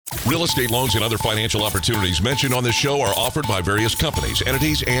Real estate loans and other financial opportunities mentioned on this show are offered by various companies,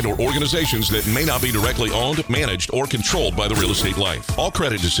 entities, and or organizations that may not be directly owned, managed, or controlled by the Real Estate Life. All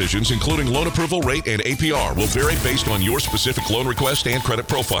credit decisions, including loan approval rate and APR, will vary based on your specific loan request and credit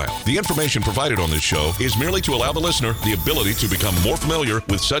profile. The information provided on this show is merely to allow the listener the ability to become more familiar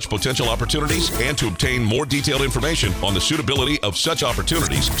with such potential opportunities and to obtain more detailed information on the suitability of such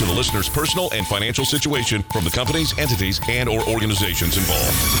opportunities to the listener's personal and financial situation from the companies, entities, and or organizations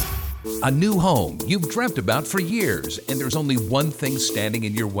involved. A new home you've dreamt about for years, and there's only one thing standing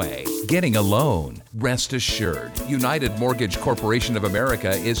in your way: getting a loan. Rest assured, United Mortgage Corporation of America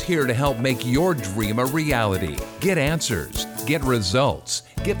is here to help make your dream a reality. Get answers, get results,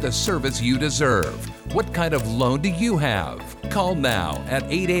 get the service you deserve. What kind of loan do you have? Call now at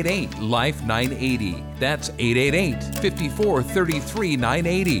 888-LIFE-980. That's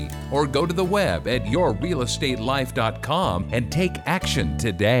 888-5433-980. Or go to the web at yourrealestatelife.com and take action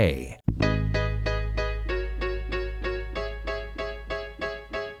today.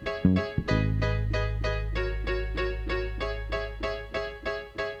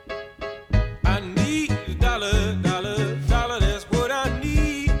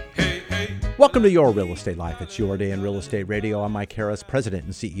 Welcome to Your Real Estate Life. It's your day in real estate radio. I'm Mike Harris, President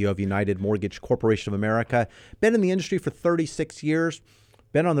and CEO of United Mortgage Corporation of America. Been in the industry for 36 years,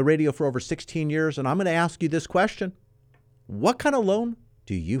 been on the radio for over 16 years, and I'm going to ask you this question. What kind of loan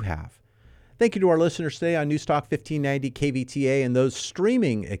do you have? Thank you to our listeners today on Newstalk 1590 KVTA and those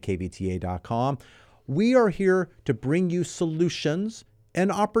streaming at kvta.com. We are here to bring you solutions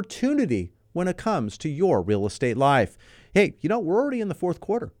and opportunity when it comes to your real estate life. Hey, we're already in the fourth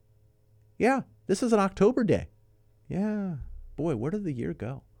quarter. Yeah, this is an October day. Yeah, boy, where did the year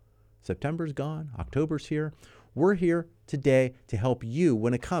go? September's gone, October's here. We're here today to help you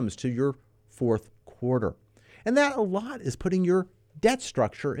when it comes to your fourth quarter. And that a lot is putting your debt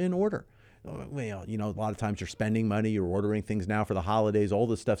structure in order. Well, a lot of times you're spending money, you're ordering things now for the holidays, all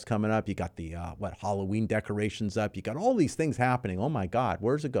this stuff's coming up. You got the, Halloween decorations up. You got all these things happening. Oh my God,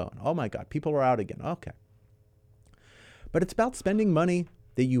 where's it going? Oh my God, people are out again. Okay. But it's about spending money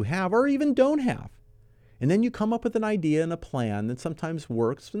that you have or even don't have. And then you come up with an idea and a plan that sometimes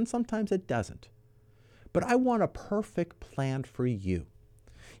works and sometimes it doesn't. But I want a perfect plan for you.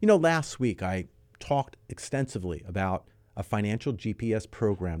 Last week I talked extensively about a financial GPS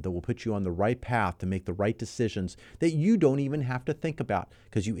program that will put you on the right path to make the right decisions that you don't even have to think about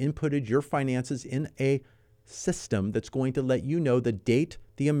because you inputted your finances in a system that's going to let you know the date,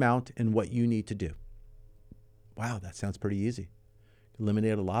 the amount, and what you need to do. Wow, that sounds pretty easy.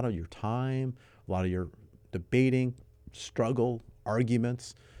 Eliminate a lot of your time, a lot of your debating, struggle,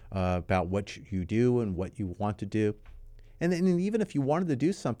 arguments about what you do and what you want to do. And then even if you wanted to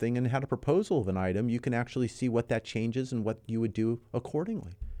do something and had a proposal of an item, you can actually see what that changes and what you would do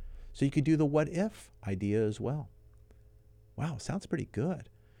accordingly. So you could do the what if idea as well. Wow, sounds pretty good.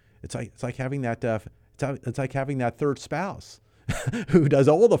 It's like having that it's like having that third spouse who does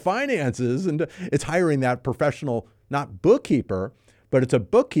all the finances, and it's hiring that professional, not bookkeeper, but it's a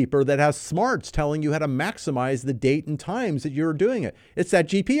bookkeeper that has smarts telling you how to maximize the date and times that you're doing it. It's that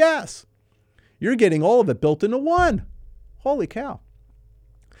GPS. You're getting all of it built into one. Holy cow.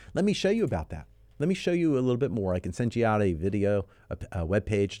 Let me show you about that. Let me show you a little bit more. I can send you out a video, a web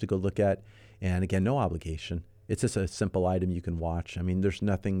page to go look at. And again, no obligation. It's just a simple item you can watch. I mean, there's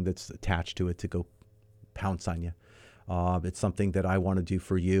nothing that's attached to it to go pounce on you. It's something that I want to do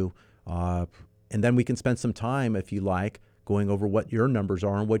for you. And then we can spend some time, if you like, going over what your numbers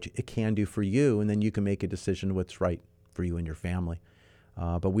are and what it can do for you, and then you can make a decision what's right for you and your family.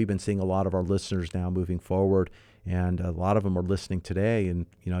 But we've been seeing a lot of our listeners now moving forward, and a lot of them are listening today, and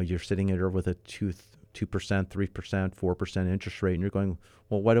you're sitting there with a 2%, 3%, 4% interest rate, and you're going,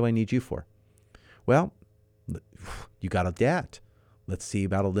 well, what do I need you for? Well, you got a debt. Let's see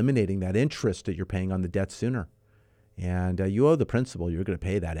about eliminating that interest that you're paying on the debt sooner. And you owe the principal. You're going to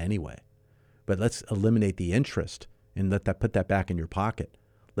pay that anyway. But let's eliminate the interest and put that back in your pocket.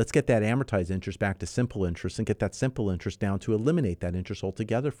 Let's get that amortized interest back to simple interest and get that simple interest down to eliminate that interest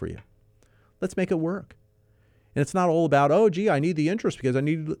altogether for you. Let's make it work. And it's not all about, I need the interest because I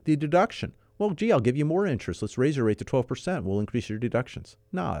need the deduction. Well, I'll give you more interest. Let's raise your rate to 12%. We'll increase your deductions.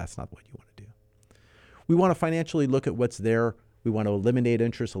 No, that's not what you want to do. We want to financially look at what's there. We want to eliminate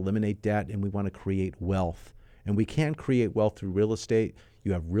interest, eliminate debt, and we want to create wealth. And we can create wealth through real estate.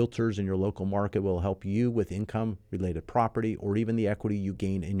 You have realtors in your local market will help you with income-related property or even the equity you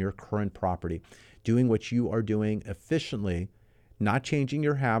gain in your current property. Doing what you are doing efficiently, not changing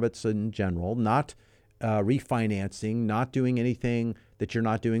your habits in general, not refinancing, not doing anything that you're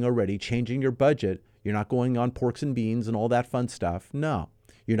not doing already, changing your budget. You're not going on porks and beans and all that fun stuff. No,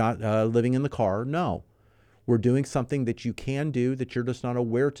 You're not living in the car. No. We're doing something that you can do that you're just not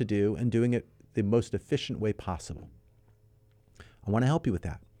aware to do and doing it the most efficient way possible. I want to help you with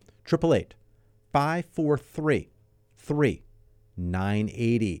that.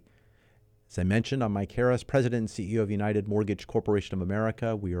 888-543-3980. As I mentioned, I'm Mike Harris, President and CEO of United Mortgage Corporation of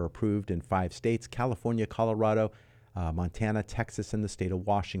America. We are approved in 5 states, California, Colorado, Montana, Texas, and the state of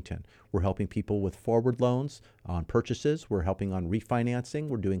Washington. We're helping people with forward loans on purchases. We're helping on refinancing.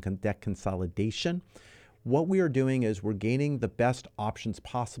 We're doing debt consolidation. What we are doing is we're gaining the best options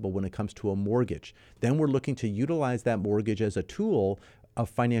possible when it comes to a mortgage. Then we're looking to utilize that mortgage as a tool of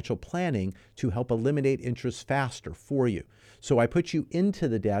financial planning to help eliminate interest faster for you. So I put you into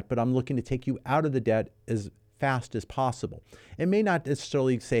the debt, but I'm looking to take you out of the debt as fast as possible. It may not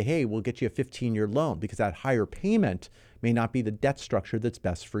necessarily say, hey, we'll get you a 15-year loan, because that higher payment may not be the debt structure that's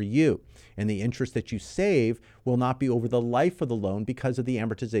best for you. And the interest that you save will not be over the life of the loan because of the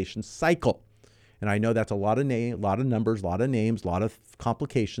amortization cycle. And I know that's a lot of numbers, a lot of names, a lot of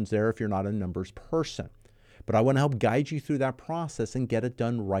complications there if you're not a numbers person. But I want to help guide you through that process and get it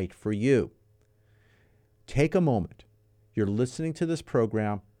done right for you. Take a moment. You're listening to this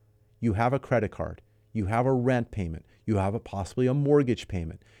program. You have a credit card. You have a rent payment. You have possibly a mortgage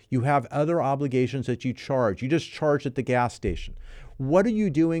payment. You have other obligations that you charge. You just charge at the gas station. What are you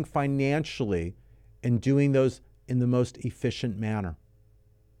doing financially in doing those in the most efficient manner?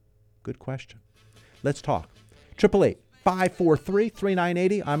 Good question. Let's talk.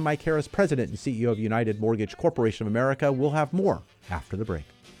 888-543-3980. I'm Mike Harris, President and CEO of United Mortgage Corporation of America. We'll have more after the break.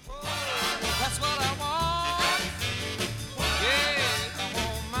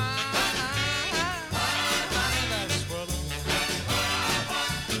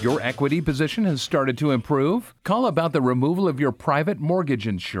 Your equity position has started to improve? Call about the removal of your private mortgage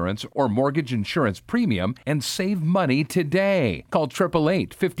insurance or mortgage insurance premium and save money today. Call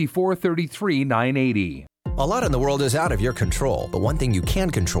 888-543-3980. A lot in the world is out of your control, but one thing you can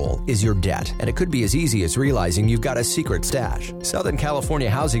control is your debt. And it could be as easy as realizing you've got a secret stash. Southern California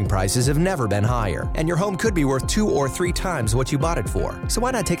housing prices have never been higher, and your home could be worth 2 or 3 times what you bought it for. So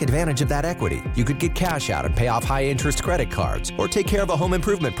why not take advantage of that equity? You could get cash out and pay off high-interest credit cards, or take care of a home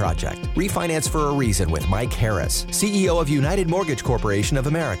improvement project. Refinance for a reason with Mike Harris, CEO of United Mortgage Corporation of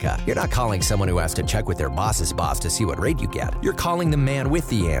America. You're not calling someone who has to check with their boss's boss to see what rate you get. You're calling the man with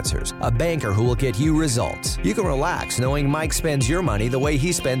the answers, a banker who will get you results. You can relax knowing Mike spends your money the way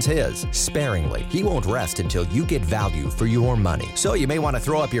he spends his, sparingly. He won't rest until you get value for your money. So you may want to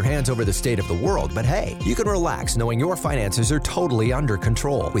throw up your hands over the state of the world, but hey, you can relax knowing your finances are totally under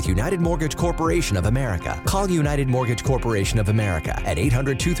control with United Mortgage Corporation of America. Call United Mortgage Corporation of America at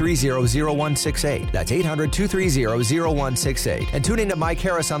 800-230-0168. That's 800-230-0168. And tune in to Mike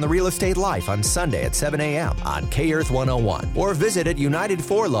Harris on the Real Estate Life on Sunday at 7 a.m. on K-Earth 101. Or visit at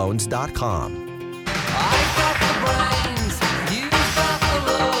UnitedForLoans.com. I've got the brains, you've got the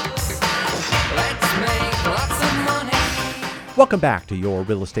looks. Let's make lots of money. Welcome back to Your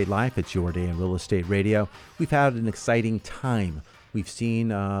Real Estate Life. It's your day in real estate radio. We've had an exciting time. We've seen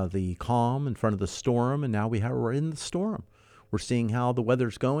the calm in front of the storm, and now we're in the storm. We're seeing how the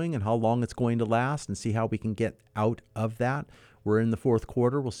weather's going and how long it's going to last, and see how we can get out of that. We're in the fourth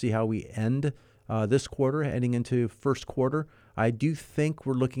quarter. We'll see how we end this quarter, heading into first quarter. I do think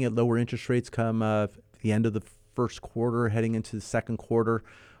we're looking at lower interest rates come the end of the first quarter, heading into the second quarter.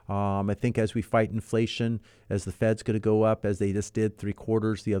 I think as we fight inflation, as the Fed's going to go up, as they just did 3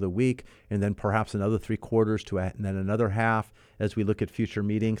 quarters the other week, and then perhaps another 3 quarters and then another half as we look at future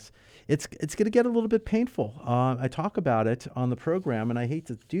meetings, it's going to get a little bit painful. I talk about it on the program, and I hate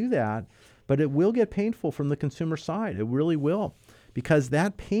to do that, but it will get painful from the consumer side. It really will, because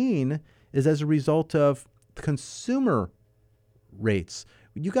that pain is as a result of consumer rates.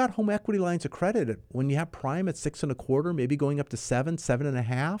 You got home equity lines of credit when you have prime at 6.25, maybe going up to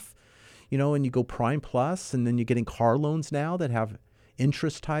 7.5, and you go prime plus, and then you're getting car loans now that have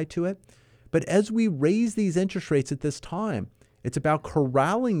interest tied to it. But as we raise these interest rates at this time, it's about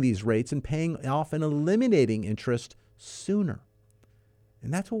corralling these rates and paying off and eliminating interest sooner.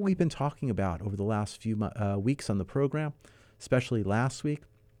 And that's what we've been talking about over the last few weeks on the program, especially last week.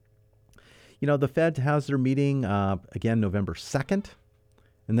 The Fed has their meeting again November 2nd,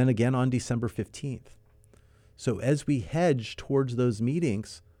 and then again on December 15th. So as we hedge towards those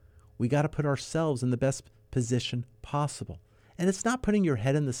meetings, we got to put ourselves in the best position possible. And it's not putting your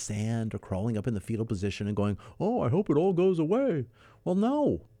head in the sand or crawling up in the fetal position and going, oh, I hope it all goes away. Well,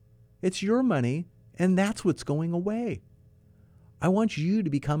 no, it's your money, and that's what's going away. I want you to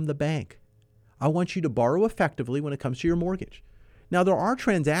become the bank. I want you to borrow effectively when it comes to your mortgage. Now, there are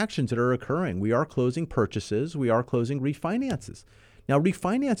transactions that are occurring. We are closing purchases. We are closing refinances. Now,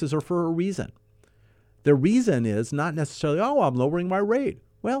 refinances are for a reason. The reason is not necessarily, oh, I'm lowering my rate.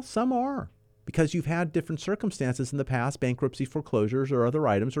 Well, some are, because you've had different circumstances in the past, bankruptcy, foreclosures, or other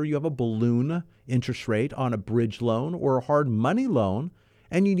items, or you have a balloon interest rate on a bridge loan or a hard money loan,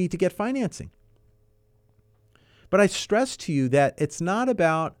 and you need to get financing. But I stress to you that it's not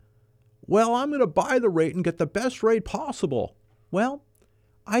about, well, I'm going to buy the rate and get the best rate possible. Well,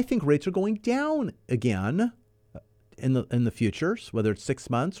 I think rates are going down again in the futures, whether it's 6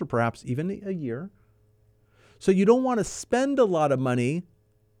 months or perhaps even a year. So you don't want to spend a lot of money,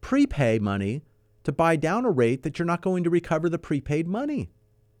 prepay money, to buy down a rate that you're not going to recover the prepaid money.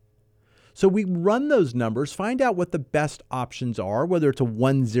 So we run those numbers, find out what the best options are, whether it's a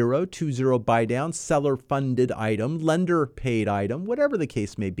 1-0, 2-0 buy down, seller funded item, lender paid item, whatever the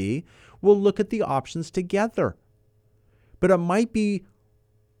case may be. We'll look at the options together. But it might be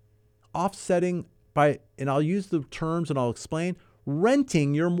offsetting by, and I'll use the terms and I'll explain,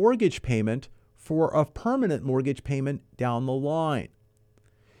 renting your mortgage payment for a permanent mortgage payment down the line.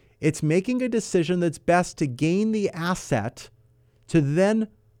 It's making a decision that's best to gain the asset to then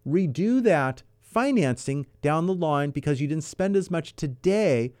redo that financing down the line because you didn't spend as much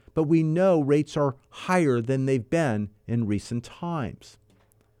today, but we know rates are higher than they've been in recent times.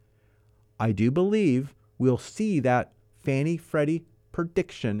 I do believe we'll see that Fannie Freddie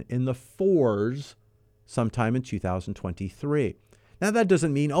prediction in the 4s sometime in 2023. Now, that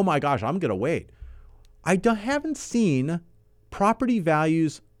doesn't mean, oh my gosh, I'm going to wait. I haven't seen property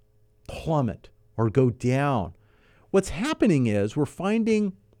values plummet or go down. What's happening is we're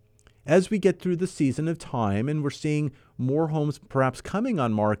finding, as we get through the season of time and we're seeing more homes perhaps coming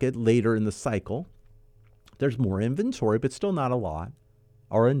on market later in the cycle, there's more inventory, but still not a lot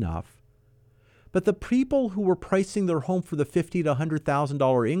or enough. But the people who were pricing their home for the $50,000 to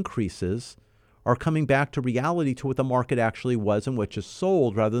 $100,000 increases are coming back to reality, to what the market actually was and what just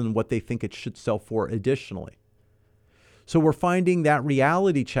sold, rather than what they think it should sell for additionally. So we're finding that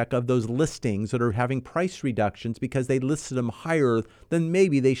reality check of those listings that are having price reductions because they listed them higher than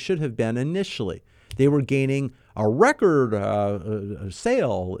maybe they should have been initially. They were gaining a record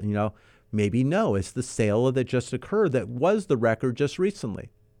sale, maybe no, it's the sale that just occurred that was the record just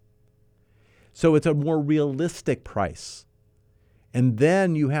recently. So it's a more realistic price. And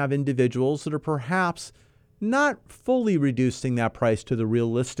then you have individuals that are perhaps not fully reducing that price to the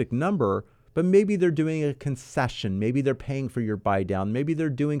realistic number, but maybe they're doing a concession. Maybe they're paying for your buy down. Maybe they're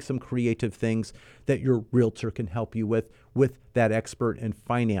doing some creative things that your realtor can help you with that expert in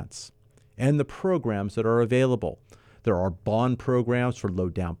finance and the programs that are available. There are bond programs for low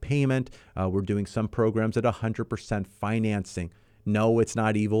down payment. We're doing some programs at 100% financing. No, it's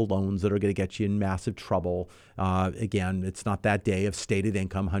not evil loans that are going to get you in massive trouble. Again, it's not that day of stated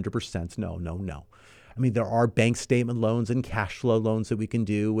income, 100%. No. I mean, there are bank statement loans and cash flow loans that we can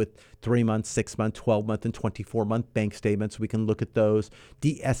do with 3 month, 6 month, 12 month, and 24-month bank statements. We can look at those.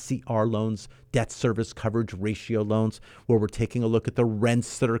 DSCR loans, debt service coverage ratio loans, where we're taking a look at the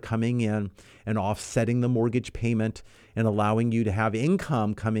rents that are coming in and offsetting the mortgage payment and allowing you to have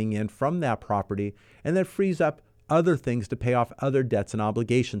income coming in from that property. And that frees up other things to pay off other debts and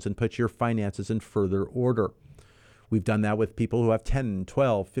obligations and put your finances in further order. We've done that with people who have 10,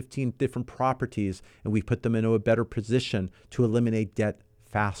 12, 15 different properties, and we put them into a better position to eliminate debt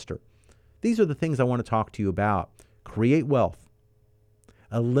faster. These are the things I want to talk to you about. Create wealth,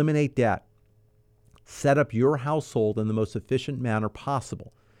 eliminate debt, set up your household in the most efficient manner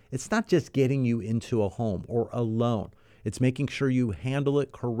possible. It's not just getting you into a home or a loan. It's making sure you handle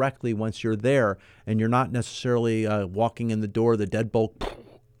it correctly once you're there and you're not necessarily walking in the door, the deadbolt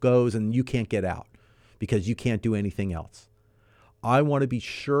goes and you can't get out because you can't do anything else. I want to be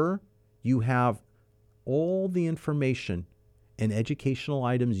sure you have all the information and educational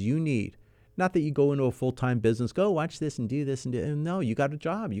items you need. Not that you go into a full-time business, go watch this and do this and do. No, you got a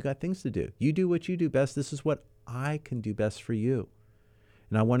job. You got things to do. You do what you do best. This is what I can do best for you.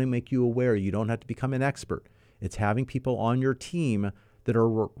 And I want to make you aware you don't have to become an expert. It's having people on your team that are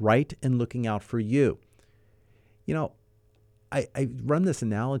right and looking out for you. I run this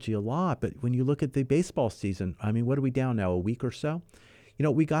analogy a lot, but when you look at the baseball season, I mean, what are we down now, a week or so?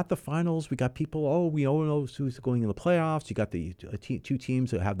 We got the finals. We got people, we all know who's going in the playoffs. You got the two teams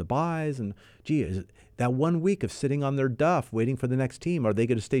that have the byes. And, is that 1 week of sitting on their duff waiting for the next team, are they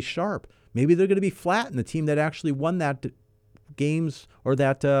going to stay sharp? Maybe they're going to be flat, and the team that actually won that games or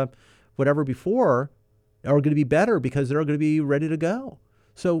that whatever before are going to be better because they're going to be ready to go.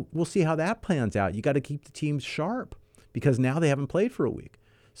 So we'll see how that plans out. You got to keep the teams sharp because now they haven't played for a week.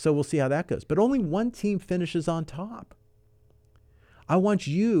 So we'll see how that goes. But only one team finishes on top. I want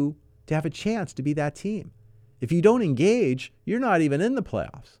you to have a chance to be that team. If you don't engage, you're not even in the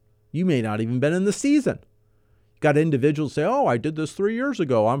playoffs. You may not even been in the season. Got individuals say, oh, I did this 3 years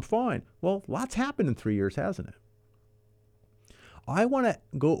ago, I'm fine. Well, lots happened in 3 years, hasn't it? I want to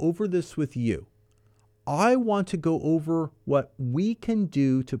go over this with you. I want to go over what we can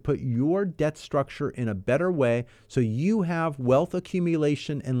do to put your debt structure in a better way so you have wealth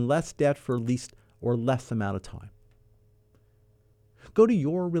accumulation and less debt for least or less amount of time. Go to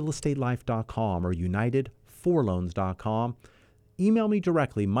yourrealestatelife.com or unitedforloans.com. Email me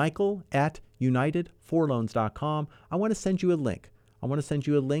directly, michael@unitedforloans.com. I want to send you a link. I want to send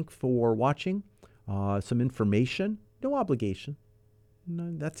you a link for watching some information. No obligation.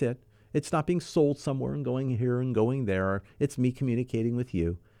 No, that's it. It's not being sold somewhere and going here and going there. It's me communicating with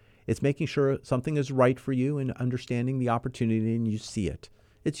you. It's making sure something is right for you and understanding the opportunity and you see it.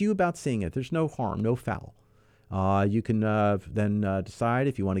 It's you about seeing it. There's no harm, no foul. You can then decide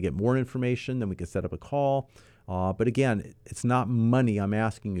if you want to get more information, then we can set up a call. But again, it's not money I'm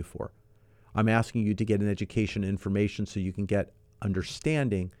asking you for. I'm asking you to get an education information so you can get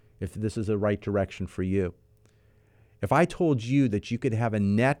understanding if this is the right direction for you. If I told you that you could have a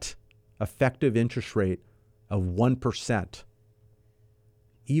net effective interest rate of 1%,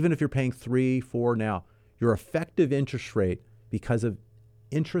 even if you're paying 3, 4 now, your effective interest rate because of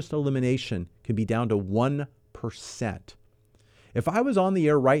interest elimination can be down to 1%. If I was on the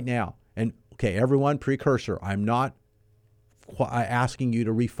air right now, and okay, everyone, precursor, I'm not asking you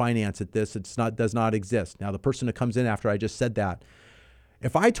to refinance at this. Does not exist. Now, the person that comes in after I just said that,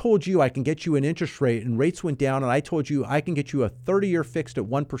 if I told you I can get you an interest rate and rates went down and I told you I can get you a 30-year fixed at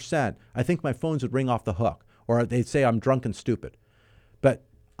 1%, I think my phones would ring off the hook or they'd say I'm drunk and stupid. But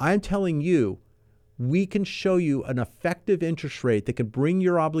I'm telling you, we can show you an effective interest rate that can bring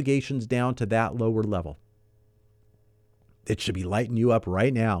your obligations down to that lower level. It should be lighting you up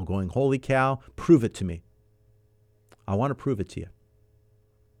right now, going, holy cow, prove it to me. I want to prove it to you.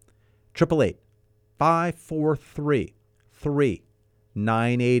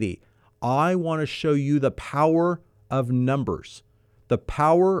 888-543-3980. I want to show you the power of numbers, the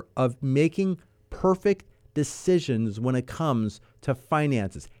power of making perfect decisions when it comes to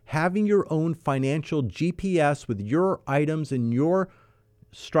finances. Having your own financial GPS with your items and your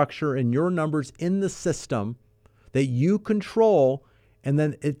structure and your numbers in the system that you control, and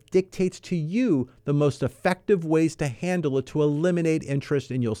then it dictates to you the most effective ways to handle it to eliminate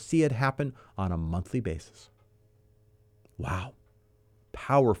interest, and you'll see it happen on a monthly basis. Wow.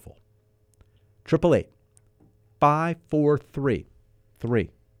 Powerful.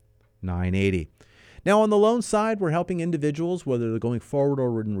 888-543-3980. Now, on the loan side, we're helping individuals, whether they're going forward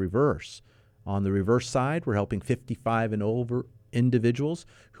or in reverse. On the reverse side, we're helping 55 and over individuals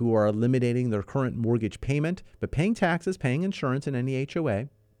who are eliminating their current mortgage payment, but paying taxes, paying insurance, and any HOA.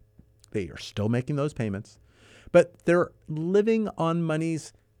 They are still making those payments, but they're living on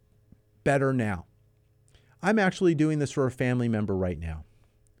monies better now. I'm actually doing this for a family member right now.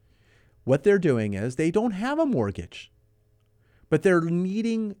 What they're doing is they don't have a mortgage, but they're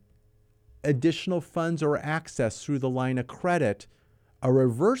needing additional funds or access through the line of credit. A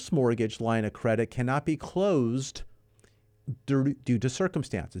reverse mortgage line of credit cannot be closed due to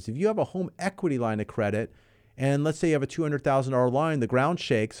circumstances. If you have a home equity line of credit, and let's say you have a $200,000 line, the ground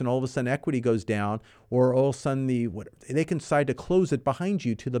shakes and all of a sudden equity goes down, or all of a sudden they can decide to close it behind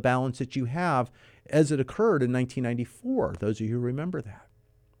you to the balance that you have, as it occurred in 1994, those of you who remember that.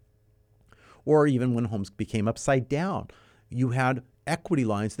 Or even when homes became upside down, you had equity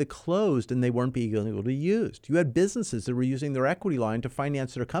lines that closed and they weren't being able to be used. You had businesses that were using their equity line to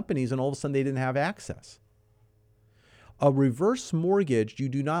finance their companies, and all of a sudden they didn't have access. A reverse mortgage, you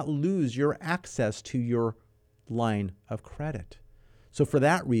do not lose your access to your line of credit. So for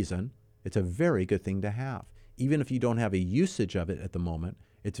that reason, it's a very good thing to have. Even if you don't have a usage of it at the moment,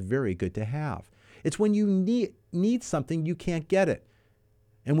 it's very good to have. It's when you need something, you can't get it.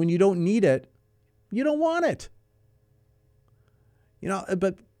 And when you don't need it, you don't want it. You know,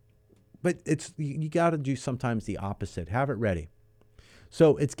 but it's, you got to do sometimes the opposite. Have it ready.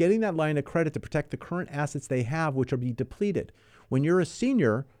 So it's getting that line of credit to protect the current assets they have, which will be depleted. When you're a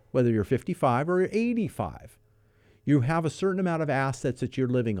senior, whether you're 55 or 85, you have a certain amount of assets that you're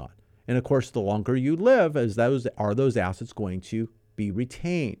living on. And of course, the longer you live, as those assets going to be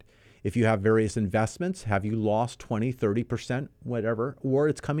retained. If you have various investments, have you lost 20, 30%, whatever, or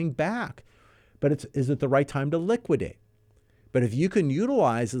it's coming back? But is it the right time to liquidate? But if you can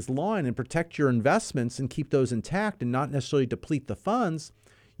utilize this line and protect your investments and keep those intact and not necessarily deplete the funds,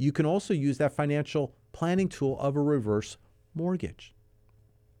 you can also use that financial planning tool of a reverse mortgage.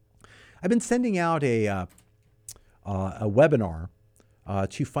 I've been sending out a webinar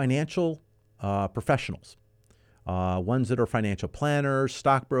to financial professionals. ones that are financial planners,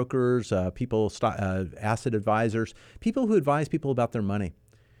 stockbrokers, asset advisors, people who advise people about their money.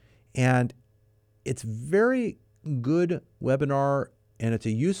 And it's very good webinar, and it's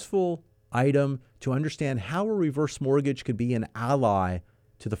a useful item to understand how a reverse mortgage could be an ally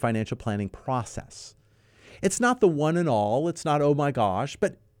to the financial planning process. It's not the one and all, it's not, oh my gosh,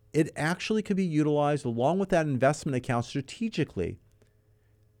 but it actually could be utilized along with that investment account strategically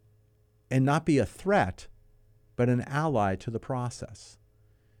and not be a threat, but an ally to the process.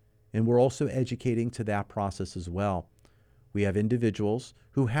 And we're also educating to that process as well. We have individuals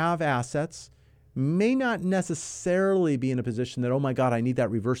who have assets, may not necessarily be in a position that, oh my God, I need that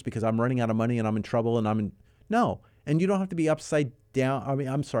reverse because I'm running out of money and I'm in trouble no. And you don't have to be upside down. I mean,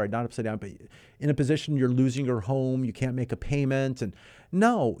 I'm sorry, not upside down, but in a position you're losing your home, you can't make a payment. And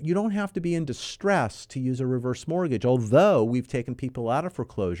no, you don't have to be in distress to use a reverse mortgage. Although we've taken people out of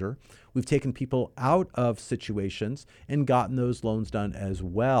foreclosure, we've taken people out of situations and gotten those loans done as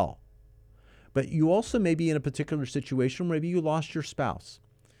well. But you also may be in a particular situation where maybe you lost your spouse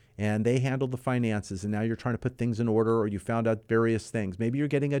and they handled the finances, and now you're trying to put things in order, or you found out various things. Maybe you're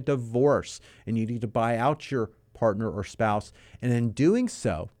getting a divorce and you need to buy out your partner or spouse. And in doing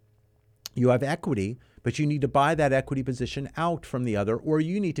so, you have equity, but you need to buy that equity position out from the other, or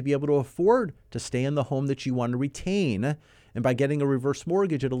you need to be able to afford to stay in the home that you want to retain. And by getting a reverse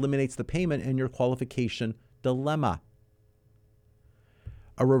mortgage, it eliminates the payment and your qualification dilemma.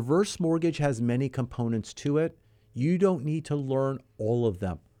 A reverse mortgage has many components to it. You don't need to learn all of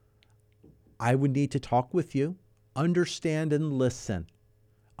them. I would need to talk with you, understand and listen.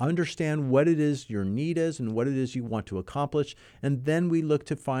 Understand what it is your need is and what it is you want to accomplish. And then we look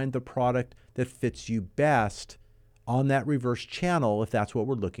to find the product that fits you best on that reverse channel if that's what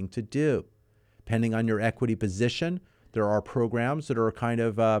we're looking to do. Depending on your equity position, there are programs that are kind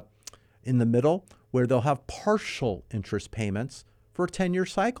of in the middle where they'll have partial interest payments for a 10-year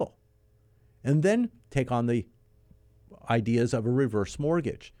cycle, and then take on the ideas of a reverse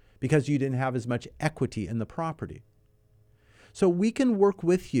mortgage because you didn't have as much equity in the property. So we can work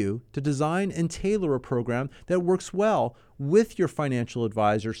with you to design and tailor a program that works well with your financial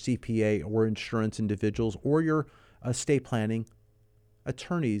advisor, CPA, or insurance individuals, or your estate planning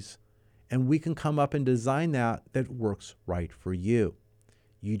attorneys, and we can come up and design that works right for you.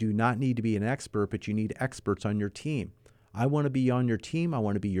 You do not need to be an expert, but you need experts on your team. I want to be on your team. I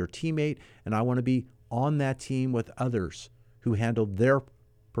want to be your teammate, and I want to be on that team with others who handle their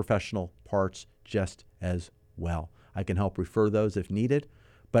professional parts just as well. I can help refer those if needed,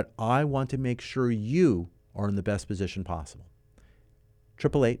 but I want to make sure you are in the best position possible.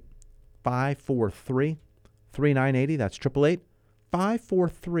 888-543-3980. That's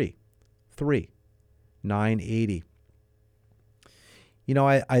 888-543-3980. You know,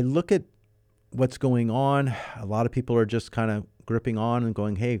 I look at what's going on. A lot of people are just kind of gripping on and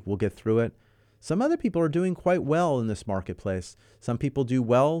going, hey, we'll get through it. Some other people are doing quite well in this marketplace. Some people do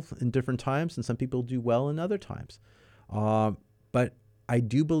well in different times, and some people do well in other times. But I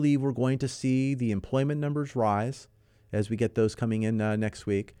do believe we're going to see the employment numbers rise as we get those coming in next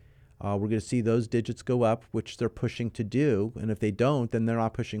week. We're going to see those digits go up, which they're pushing to do. And if they don't, then they're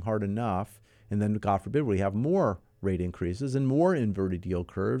not pushing hard enough. And then, God forbid, we have more rate increases and more inverted yield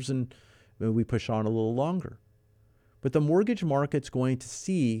curves, and we push on a little longer. But the mortgage market's going to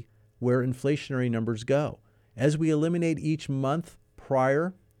see where inflationary numbers go. As we eliminate each month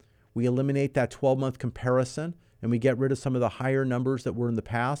prior, we eliminate that 12-month comparison, and we get rid of some of the higher numbers that were in the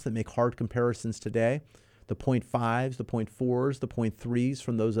past that make hard comparisons today, the 0.5s, the 0.4s, the 0.3s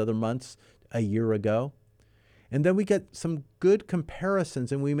from those other months a year ago. And then we get some good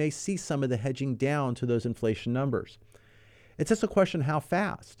comparisons, and we may see some of the hedging down to those inflation numbers. It's just a question how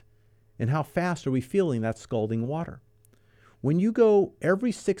fast, and how fast are we feeling that scalding water? When you go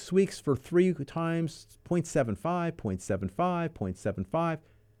every 6 weeks for 3 times 0.75, 0.75, 0.75,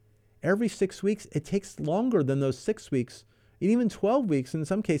 every 6 weeks, it takes longer than those 6 weeks, and even 12 weeks, in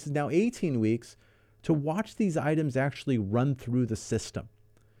some cases now 18 weeks, to watch these items actually run through the system.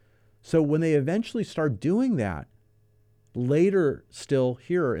 So when they eventually start doing that, later still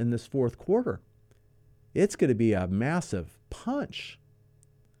here in this fourth quarter, it's going to be a massive punch.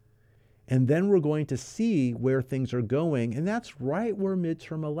 And then we're going to see where things are going, and that's right where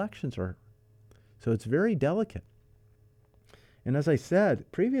midterm elections are. So it's very delicate. And as I said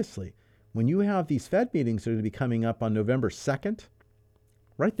previously, when you have these Fed meetings that are going to be coming up on November 2nd,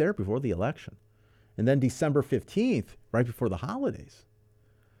 right there before the election, and then December 15th, right before the holidays,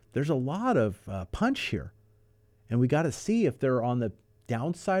 there's a lot of punch here. And we got to see if they're on the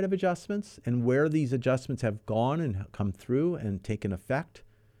downside of adjustments and where these adjustments have gone and come through and taken effect.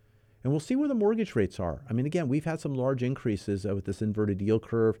 And we'll see where the mortgage rates are. I mean, again, we've had some large increases with this inverted yield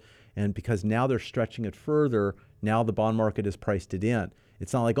curve. And because now they're stretching it further, now the bond market has priced it in.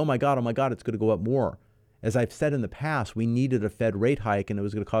 It's not like, oh my God, it's going to go up more. As I've said in the past, we needed a Fed rate hike and it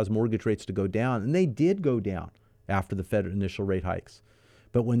was going to cause mortgage rates to go down. And they did go down after the Fed initial rate hikes.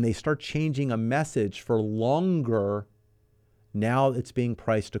 But when they start changing a message for longer, now it's being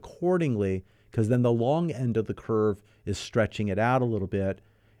priced accordingly, because then the long end of the curve is stretching it out a little bit.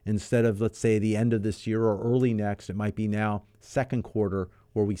 Instead of, let's say, the end of this year or early next, it might be now second quarter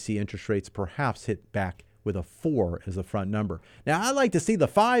where we see interest rates perhaps hit back with a 4 as a front number. Now, I'd like to see the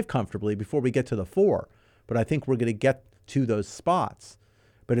 5 comfortably before we get to the 4, but I think we're going to get to those spots.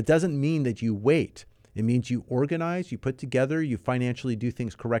 But it doesn't mean that you wait. It means you organize, you put together, you financially do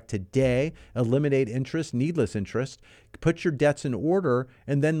things correct today, eliminate interest, needless interest, put your debts in order,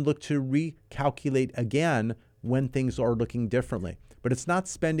 and then look to recalculate again when things are looking differently. But it's not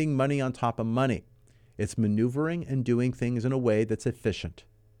spending money on top of money. It's maneuvering and doing things in a way that's efficient.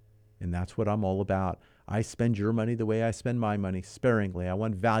 And that's what I'm all about. I spend your money the way I spend my money, sparingly. I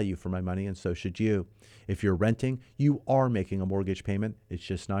want value for my money, and so should you. If you're renting, you are making a mortgage payment. It's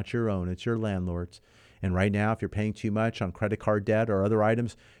just not your own. It's your landlord's. And right now, if you're paying too much on credit card debt or other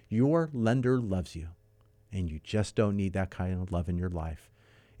items, your lender loves you. And you just don't need that kind of love in your life.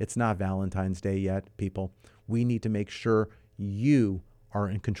 It's not Valentine's Day yet, people. We need to make sure you are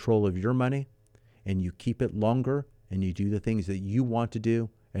in control of your money and you keep it longer and you do the things that you want to do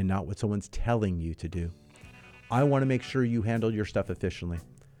and not what someone's telling you to do. I want to make sure you handle your stuff efficiently.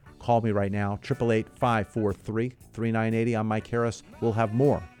 Call me right now, 888-543-3980. I'm Mike Harris. We'll have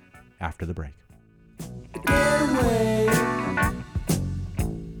more after the break.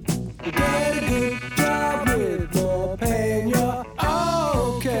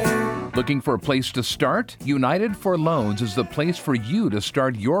 Looking for a place to start? United for Loans is the place for you to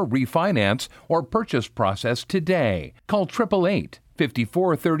start your refinance or purchase process today. Call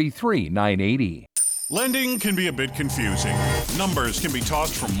 888-543-3980. Lending can be a bit confusing. Numbers can be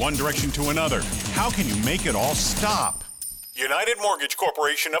tossed from one direction to another. How can you make it all stop? United Mortgage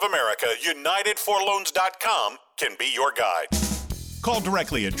Corporation of America, UnitedForLoans.com can be your guide. Call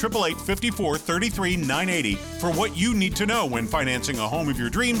directly at 888-543-3980 for what you need to know when financing a home of your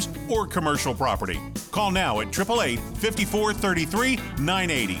dreams or commercial property. Call now at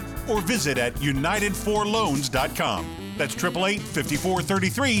 888-543-3980 or visit at UnitedForLoans.com. That's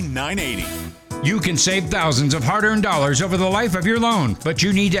 888-543-3980. You can save thousands of hard-earned dollars over the life of your loan, but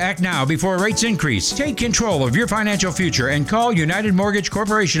you need to act now before rates increase. Take control of your financial future and call United Mortgage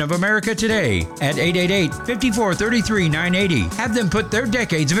Corporation of America today at 888-543-3980. Have them put their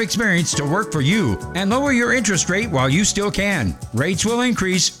decades of experience to work for you and lower your interest rate while you still can. Rates will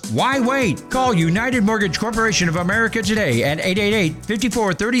increase. Why wait? Call United Mortgage Corporation of America today at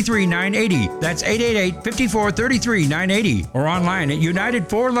 888-543-3980. That's 888-543-3980 or online at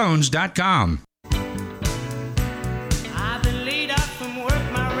UnitedForLoans.com.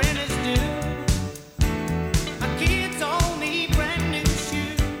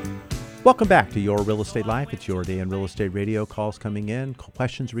 Welcome back to Your Real Estate Life. It's Your Day in Real Estate Radio. Calls coming in.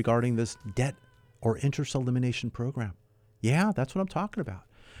 Questions regarding this debt or interest elimination program. Yeah, that's what I'm talking about.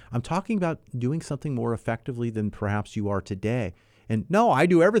 I'm talking about doing something more effectively than perhaps you are today. And no, I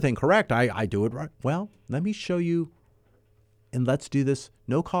do everything correct. I do it right. Well, let me show you, and let's do this.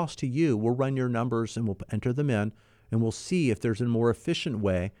 No cost to you. We'll run your numbers and we'll enter them in, and we'll see if there's a more efficient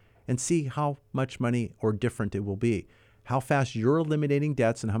way and see how much money or different it will be. How fast you're eliminating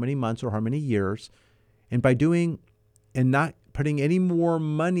debts and how many months or how many years. And by doing and not putting any more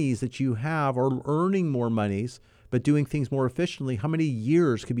monies that you have or earning more monies, but doing things more efficiently, how many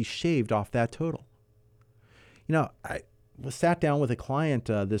years could be shaved off that total? You know, I sat down with a client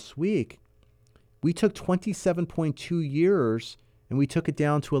this week. We took 27.2 years and we took it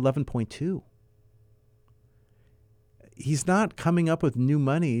down to 11.2. He's not coming up with new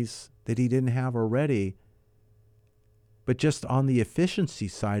monies that he didn't have already. But just on the efficiency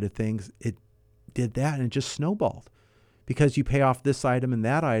side of things, it did that and it just snowballed because you pay off this item and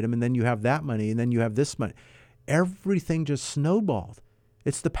then you have that money and then you have this money. Everything just snowballed.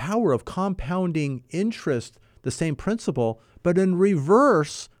 It's the power of compounding interest, the same principle, but in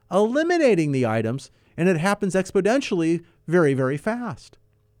reverse, eliminating the items, and it happens exponentially very, very fast.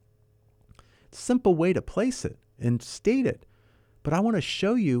 Simple way to place it and state it, but I want to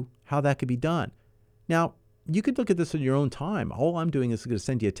show you how that could be done. Now, you could look at this in your own time. All I'm doing is going to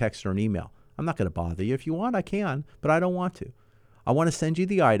send you a text or an email. I'm not going to bother you. If you want, I can, but I don't want to. I want to send you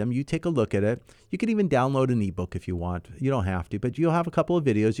the item. You take a look at it. You can even download an ebook if you want. You don't have to, but you'll have a couple of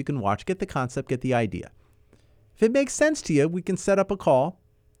videos you can watch, get the concept, get the idea. If it makes sense to you, we can set up a call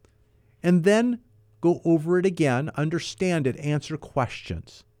And then go over it again, understand it, answer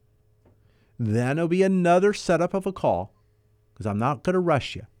questions. Then it'll be another setup of a call, because I'm not going to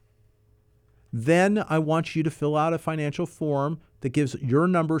rush you. Then I want you to fill out a financial form that gives your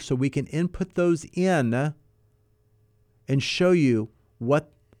number so we can input those in and show you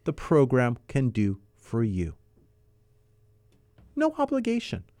what the program can do for you. No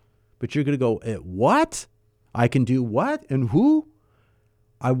obligation. But you're going to go, what? I can do what? And who?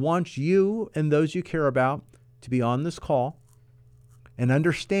 I want you and those you care about to be on this call and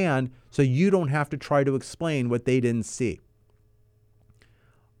understand so you don't have to try to explain what they didn't see.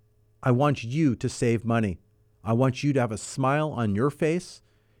 I want you to save money. I want you to have a smile on your face.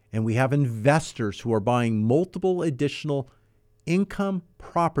 And we have investors who are buying multiple additional income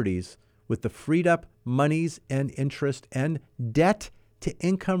properties with the freed up monies and interest and debt to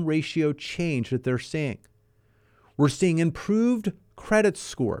income ratio change that they're seeing. We're seeing improved credit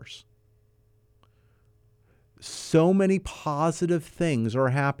scores. So many positive things are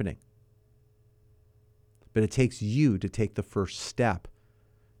happening. But it takes you to take the first step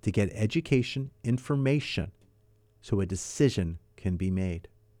to get education, information, so a decision can be made.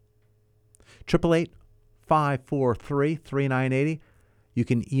 888-543-3980. You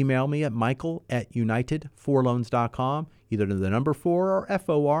can email me at michael@unitedforloans.com, either to the number 4 or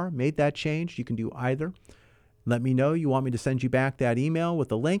FOR. Made that change. You can do either. Let me know you want me to send you back that email with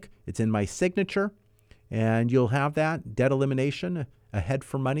the link. It's in my signature, and you'll have that debt elimination, ahead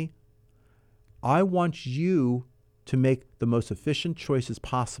for money. I want you to make the most efficient choices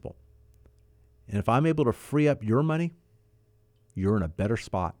possible. And if I'm able to free up your money, you're in a better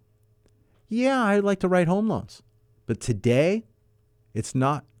spot. Yeah, I'd like to write home loans. But today, it's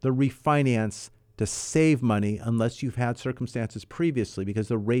not the refinance to save money unless you've had circumstances previously because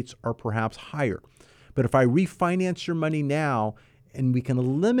the rates are perhaps higher. But if I refinance your money now and we can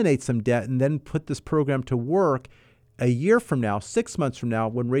eliminate some debt and then put this program to work a year from now, 6 months from now,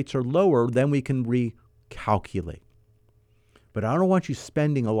 when rates are lower, then we can recalculate. But I don't want you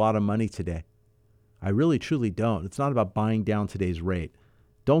spending a lot of money today. I really, truly don't. It's not about buying down today's rate.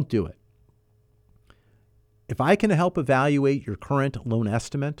 Don't do it. If I can help evaluate your current loan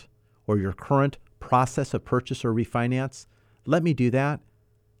estimate or your current process of purchase or refinance, let me do that.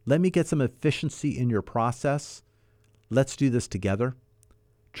 Let me get some efficiency in your process. Let's do this together.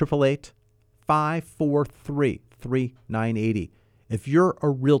 888-543-3980. If you're a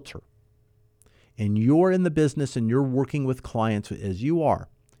realtor and you're in the business and you're working with clients as you are,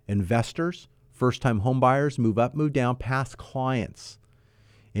 investors, first-time home buyers, move up, move down, past clients,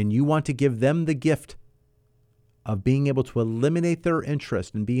 and you want to give them the gift of being able to eliminate their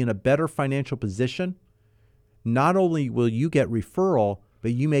interest and be in a better financial position, not only will you get referral,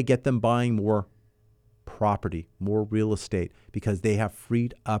 but you may get them buying more property, more real estate, because they have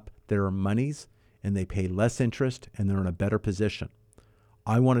freed up their monies and they pay less interest and they're in a better position.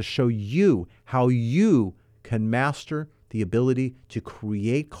 I want to show you how you can master the ability to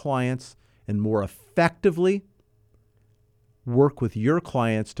create clients and more effectively work with your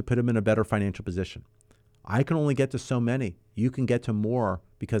clients to put them in a better financial position. I can only get to so many. You can get to more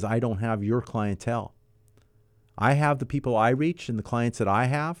because I don't have your clientele. I have the people I reach and the clients that I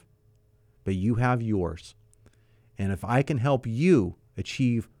have, but you have yours. And if I can help you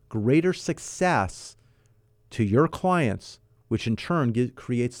achieve greater success to your clients, which in turn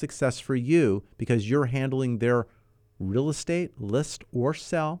creates success for you because you're handling their real estate, list, or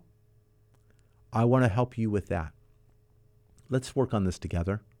sell, I want to help you with that. Let's work on this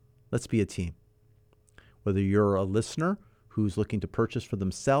together. Let's be a team. Whether you're a listener who's looking to purchase for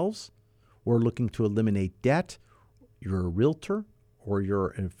themselves or looking to eliminate debt, you're a realtor or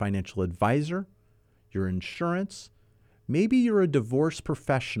you're a financial advisor, your insurance, maybe you're a divorce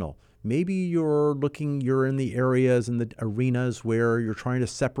professional. Maybe you're in the areas and the arenas where you're trying to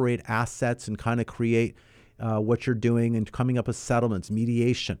separate assets and kind of create what you're doing and coming up with settlements,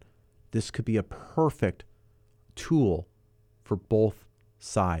 mediation. This could be a perfect tool for both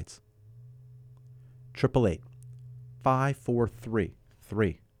sides.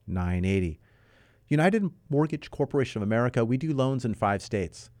 888-543-3980. United Mortgage Corporation of America, we do loans in 5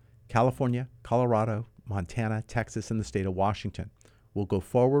 states: California, Colorado, Montana, Texas, and the state of Washington. We'll go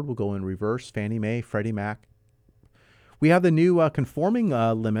forward, we'll go in reverse, Fannie Mae, Freddie Mac. We have the new conforming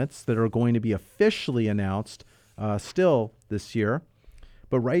limits that are going to be officially announced still this year.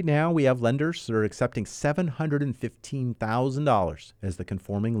 But right now we have lenders that are accepting $715,000 as the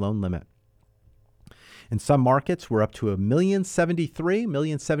conforming loan limit. In some markets, we're up to $1,073,000,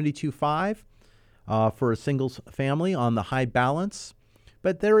 $1,072,500 for a single family on the high balance.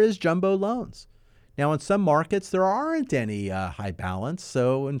 But there is jumbo loans. Now, in some markets, there aren't any high balance,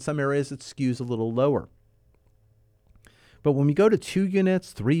 so in some areas it skews a little lower. But when we go to 2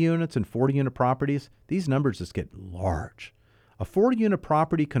 units, 3 units, and 40-unit properties, these numbers just get large. A 40-unit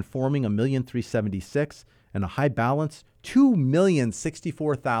property conforming $1,376,000 and a high balance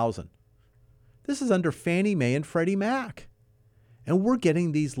 $2,064,000. This is under Fannie Mae and Freddie Mac. And we're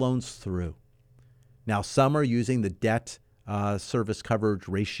getting these loans through. Now, some are using the debt service coverage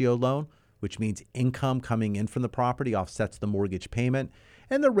ratio loan, which means income coming in from the property offsets the mortgage payment,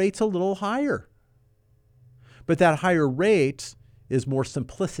 and the rate's a little higher. But that higher rate is more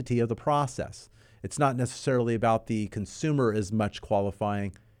simplicity of the process. It's not necessarily about the consumer as much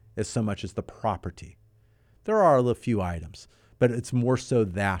qualifying as so much as the property. There are a few items, but it's more so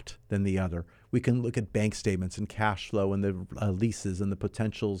that than the other. We can look at bank statements and cash flow and the leases and the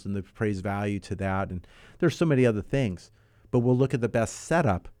potentials and the appraised value to that. And there's so many other things, but we'll look at the best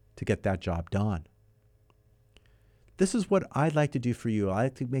setup to get that job done. This is what I'd like to do for you. I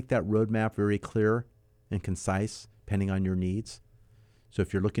like to make that roadmap very clear and concise, depending on your needs. So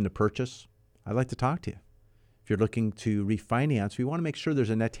if you're looking to purchase, I'd like to talk to you. If you're looking to refinance, we want to make sure there's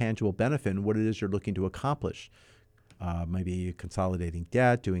a net tangible benefit in what it is you're looking to accomplish. Maybe consolidating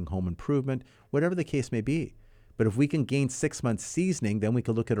debt, doing home improvement, whatever the case may be. But if we can gain 6 months seasoning, then we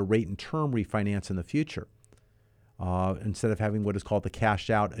can look at a rate and term refinance in the future. Instead of having what is called the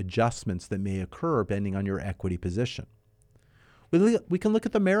cash out adjustments that may occur depending on your equity position. We can look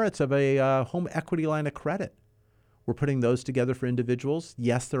at the merits of a home equity line of credit. We're putting those together for individuals.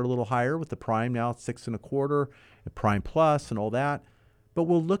 Yes, they're a little higher with the prime now at 6.25, and prime plus and all that. But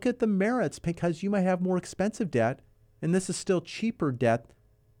we'll look at the merits because you might have more expensive debt, and this is still cheaper debt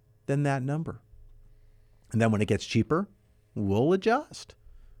than that number. And then when it gets cheaper, we'll adjust.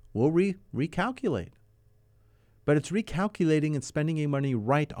 We'll recalculate. But it's recalculating and spending your money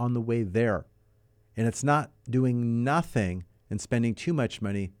right on the way there. And it's not doing nothing and spending too much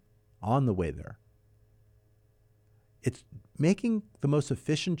money on the way there. It's making the most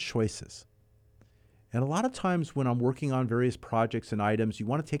efficient choices. And a lot of times when I'm working on various projects and items, you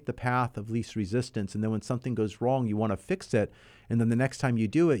want to take the path of least resistance. And then when something goes wrong, you want to fix it. And then the next time you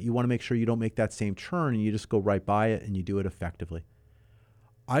do it, you want to make sure you don't make that same turn and you just go right by it and you do it effectively.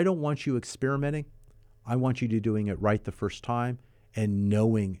 I don't want you experimenting. I want you to doing it right the first time and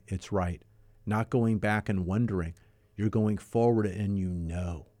knowing it's right, not going back and wondering. You're going forward and you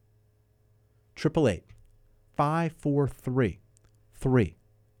know.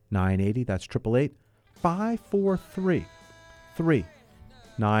 888-543-3980. That's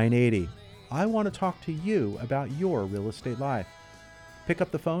 888-543-3980. I want to talk to you about your real estate life. Pick up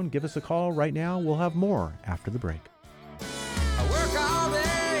the phone, give us a call right now. We'll have more after the break. I work all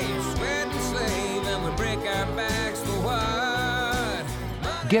day, sweat and slave, and we break our backs for what?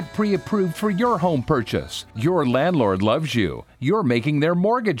 Get pre-approved for your home purchase. Your landlord loves you. You're making their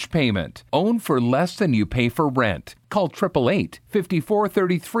mortgage payment. Own for less than you pay for rent. Call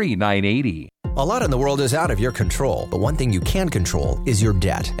 888-543-3980. A lot in the world is out of your control, but one thing you can control is your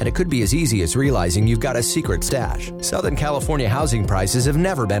debt. And it could be as easy as realizing you've got a secret stash. Southern California housing prices have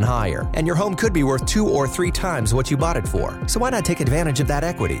never been higher, and your home could be worth 2 or 3 times what you bought it for. So why not take advantage of that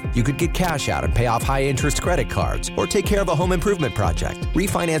equity? You could get cash out and pay off high-interest credit cards, or take care of a home improvement project.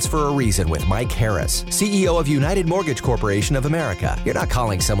 Refinance for a reason with Mike Harris, CEO of United Mortgage Corporation of America. You're not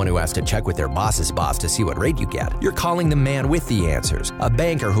calling someone who has to check with their boss's boss to see what rate you get. You're calling the man with the answers, a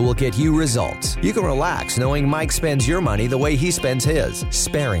banker who will get you results. You can relax knowing Mike spends your money the way he spends his,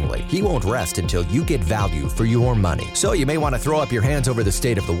 sparingly. He won't rest until you get value for your money. So you may want to throw up your hands over the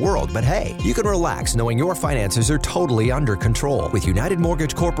state of the world, but hey, you can relax knowing your finances are totally under control with United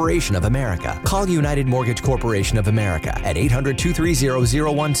Mortgage Corporation of America. Call United Mortgage Corporation of America at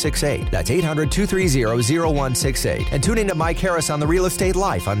 800-230-0168. That's 800-230-0168. And tune in to Mike Harris on the Real Estate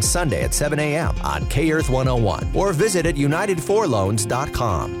Life on Sunday at 7 a.m. on K-Earth 101 or visit at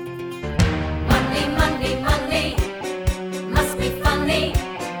UnitedForLoans.com. Money, money, money must be funny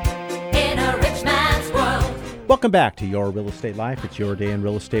in a rich man's world. Welcome back to Your Real Estate Life. It's your day in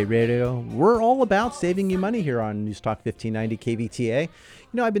real estate radio. We're all about saving you money here on News Talk 1590 KVTA. You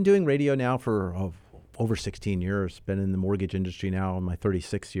know, I've been doing radio now for over 16 years. Been in the mortgage industry now in my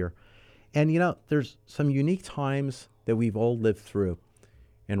 36th year. And, you know, there's some unique times that we've all lived through.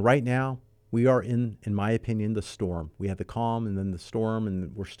 And right now, we are in my opinion, the storm. We had the calm and then the storm,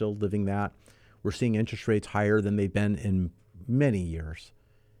 and we're still living that. We're seeing interest rates higher than they've been in many years.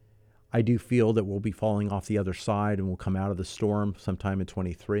 I do feel that we'll be falling off the other side and we'll come out of the storm sometime in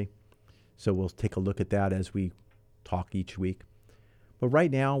 23. So we'll take a look at that as we talk each week. But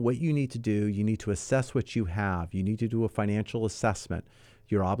right now, what you need to do, you need to assess what you have. You need to do a financial assessment,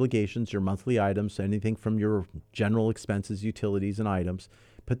 your obligations, your monthly items, anything from your general expenses, utilities, and items.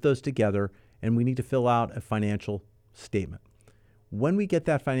 Put those together, and we need to fill out a financial statement. When we get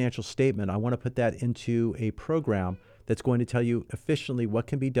that financial statement, I want to put that into a program that's going to tell you efficiently what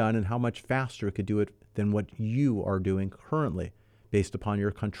can be done and how much faster it could do it than what you are doing currently based upon your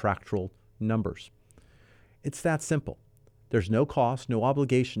contractual numbers. It's that simple. There's no cost, no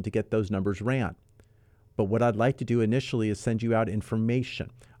obligation to get those numbers ran. But what I'd like to do initially is send you out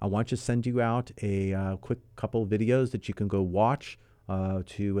information. I want to send you out a quick couple of videos that you can go watch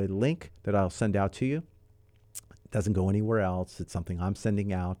to a link that I'll send out to you. It doesn't go anywhere else. It's something I'm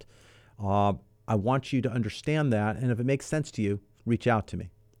sending out. I want you to understand that, and if it makes sense to you, reach out to me.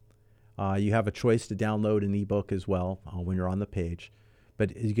 You have a choice to download an ebook as well when you're on the page,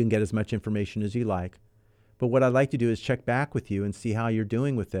 but you can get as much information as you like. But what I'd like to do is check back with you and see how you're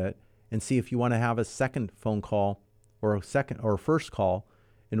doing with it, and see if you want to have a second phone call or a first call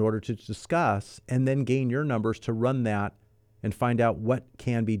in order to discuss and then gain your numbers to run that and find out what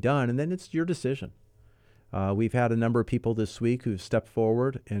can be done, and then it's your decision. We've had a number of people this week who've stepped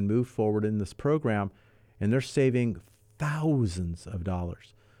forward and moved forward in this program, and they're saving thousands of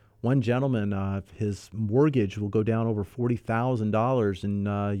dollars. One gentleman, his mortgage will go down over $40,000 in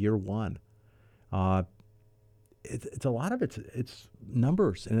year one. It's a lot of it's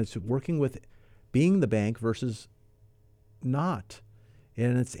numbers, and it's working with being the bank versus not,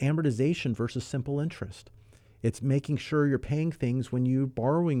 and it's amortization versus simple interest. It's making sure you're paying things when you're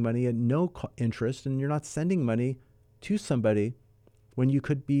borrowing money at no interest, and you're not sending money to somebody when you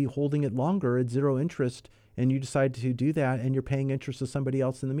could be holding it longer at zero interest, and you decide to do that, and you're paying interest to somebody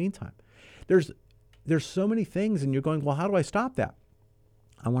else in the meantime. There's so many things, and you're going, well, how do I stop that?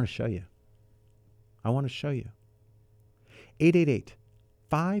 I want to show you.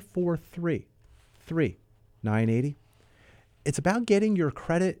 888-543-3980. It's about getting your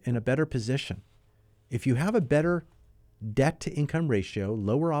credit in a better position. If you have a better debt-to-income ratio,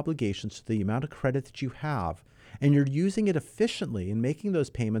 lower obligations to the amount of credit that you have, and you're using it efficiently and making those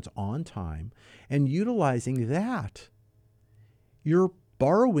payments on time and utilizing that, your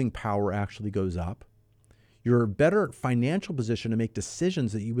borrowing power actually goes up. You're in a better financial position to make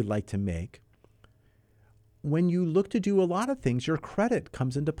decisions that you would like to make. When you look to do a lot of things, your credit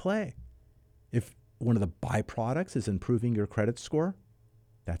comes into play. If one of the byproducts is improving your credit score,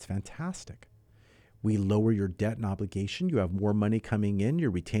 that's fantastic. We lower your debt and obligation. You have more money coming in. You're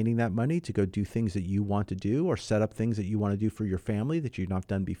retaining that money to go do things that you want to do or set up things that you want to do for your family that you've not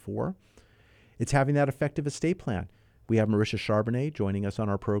done before. It's having that effective estate plan. We have Marisha Charbonnet joining us on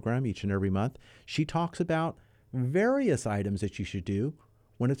our program each and every month. She talks about various items that you should do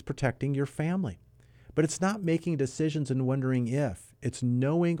when it's protecting your family. But it's not making decisions and wondering if. It's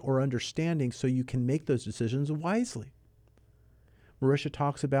knowing or understanding so you can make those decisions wisely. Marisha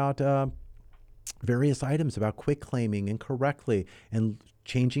talks about various items about quick claiming incorrectly and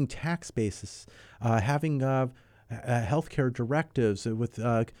changing tax basis, having healthcare directives with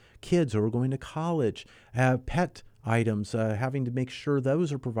kids who are going to college, pet items, having to make sure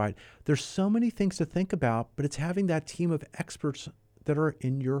those are provided. There's so many things to think about, but it's having that team of experts that are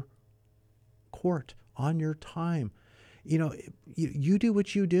in your court on your time. You know, you do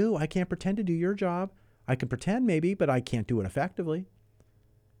what you do. I can't pretend to do your job. I can pretend maybe, but I can't do it effectively.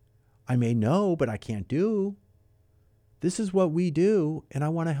 I may know, but I can't do. This is what we do, and I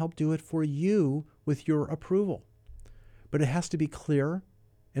want to help do it for you with your approval. But it has to be clear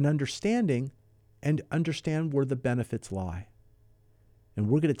and understanding and understand where the benefits lie. And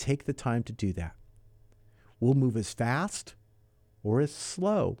we're going to take the time to do that. We'll move as fast or as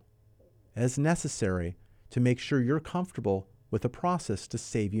slow as necessary to make sure you're comfortable with the process to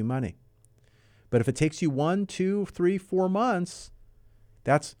save you money. But if it takes you 1, 2, 3, 4 months,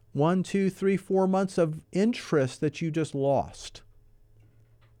 that's 1, 2, 3, 4 months of interest that you just lost.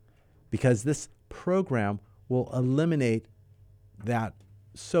 Because this program will eliminate that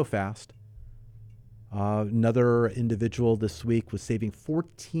so fast. Another individual this week was saving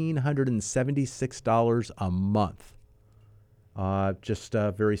 $1,476 a month. Just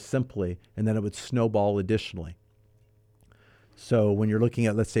very simply, and then it would snowball additionally. So when you're looking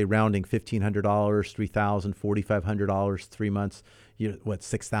at, let's say, rounding $1,500, $3,000, $4,500, 3 months,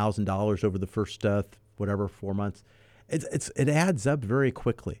 $6,000 over the first 4 months, it adds up very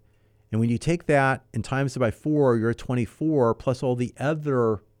quickly. And when you take that and times it by 4, you're at 24 plus all the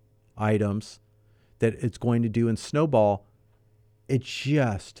other items that it's going to do in snowball. It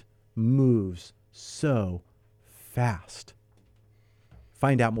just moves so fast.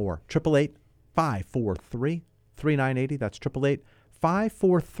 Find out more. 888-543-3980. That's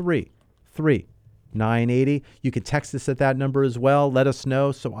 543-3980. You can text us at that number as well. Let us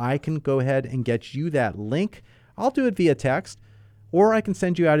know so I can go ahead and get you that link. I'll do it via text, or I can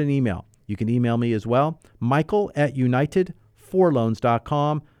send you out an email. You can email me as well,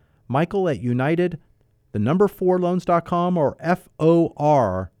 michael@unitedforloans.com, michael@united, the number 4loans.com, or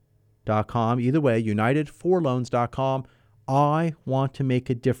FOR.com. Either way, unitedforloans.com. I want to make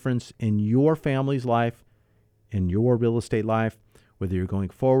a difference in your family's life, in your real estate life, whether you're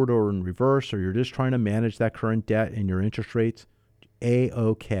going forward or in reverse, or you're just trying to manage that current debt and your interest rates,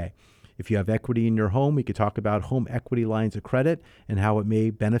 A-OK. If you have equity in your home, we could talk about home equity lines of credit and how it may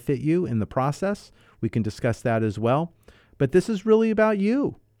benefit you in the process. We can discuss that as well. But this is really about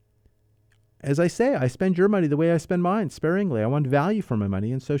you. As I say, I spend your money the way I spend mine, sparingly. I want value for my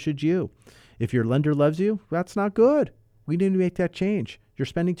money, and so should you. If your lender loves you, that's not good. We need to make that change. You're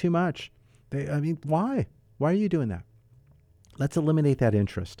spending too much. Why? Why are you doing that? Let's eliminate that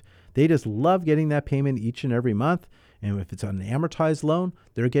interest. They just love getting that payment each and every month. And if it's an amortized loan,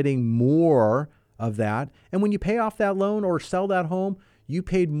 they're getting more of that. And when you pay off that loan or sell that home, you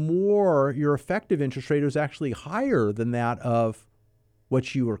paid more. Your effective interest rate was actually higher than that of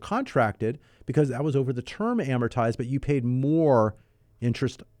what you were contracted, because that was over the term amortized, but you paid more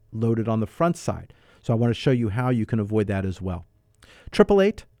interest loaded on the front side. So I want to show you how you can avoid that as well.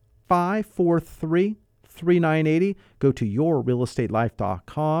 888-543-3980. Go to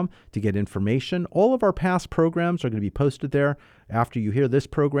yourrealestatelife.com to get information. All of our past programs are going to be posted there. After you hear this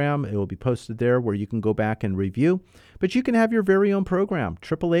program, it will be posted there where you can go back and review. But you can have your very own program.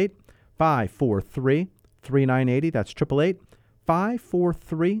 888-543-3980. That's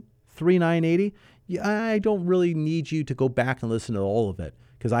 888-543-3980. I don't really need you to go back and listen to all of it,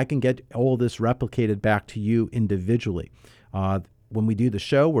 because I can get all this replicated back to you individually. When we do the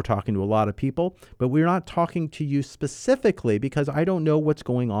show, we're talking to a lot of people, but we're not talking to you specifically because I don't know what's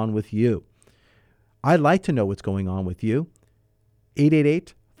going on with you. I'd like to know what's going on with you.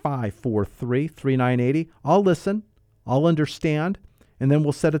 888-543-3980. I'll listen. I'll understand. And then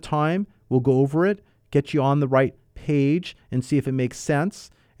we'll set a time. We'll go over it, get you on the right page and see if it makes sense,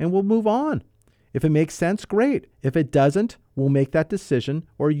 and we'll move on. If it makes sense, great. If it doesn't, we'll make that decision,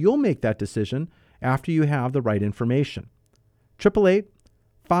 or you'll make that decision after you have the right information.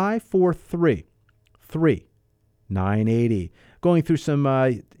 888-543-3980. Going through some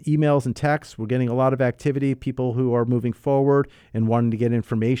emails and texts. We're getting a lot of activity, people who are moving forward and wanting to get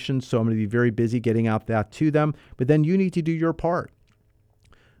information. So I'm going to be very busy getting out that to them. But then you need to do your part.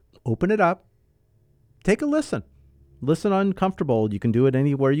 Open it up. Take a listen. Listen uncomfortable. You can do it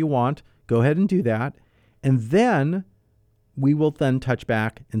anywhere you want. Go ahead and do that. And then we will then touch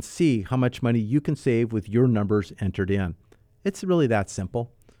back and see how much money you can save with your numbers entered in. It's really that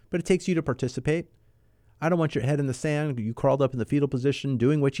simple, but it takes you to participate. I don't want your head in the sand, you crawled up in the fetal position,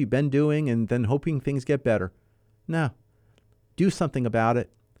 doing what you've been doing, and then hoping things get better. No, do something about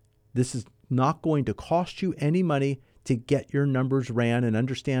it. This is not going to cost you any money to get your numbers ran and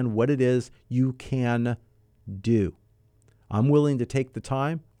understand what it is you can do. I'm willing to take the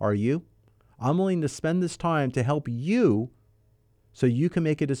time. Are you? I'm willing to spend this time to help you so you can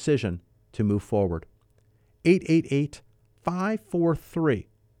make a decision to move forward.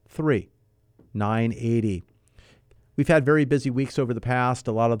 888-543-3980. We've had very busy weeks over the past.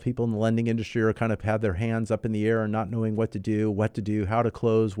 A lot of people in the lending industry are kind of have their hands up in the air and not knowing what to do, how to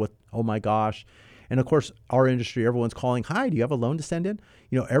close, oh my gosh. And of course, our industry, everyone's calling, hi, do you have a loan to send in?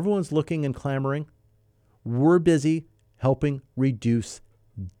 Everyone's looking and clamoring. We're busy helping reduce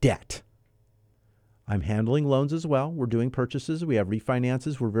debt. I'm handling loans as well. We're doing purchases. We have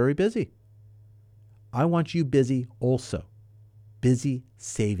refinances. We're very busy. I want you busy also. Busy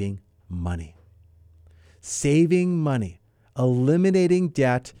saving money. Saving money, eliminating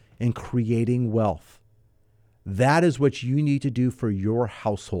debt, and creating wealth. That is what you need to do for your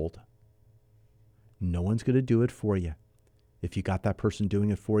household. No one's going to do it for you. If you got that person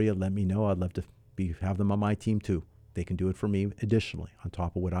doing it for you, let me know. I'd love to have them on my team too. They can do it for me additionally on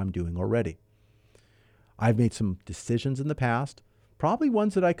top of what I'm doing already. I've made some decisions in the past, probably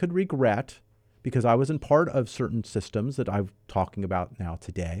ones that I could regret because I wasn't part of certain systems that I'm talking about now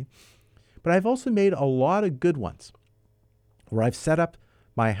today. But I've also made a lot of good ones where I've set up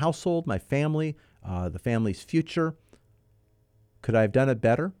my household, my family, the family's future. Could I have done it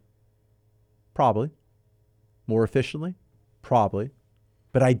better? Probably. More efficiently? Probably.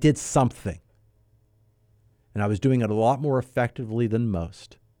 But I did something. And I was doing it a lot more effectively than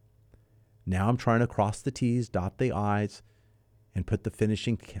most. Now I'm trying to cross the T's, dot the I's, and put the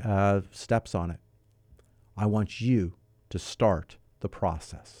finishing steps on it. I want you to start the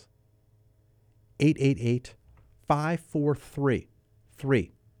process. 888-543-3980.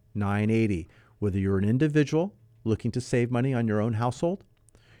 543-980. Whether you're an individual looking to save money on your own household,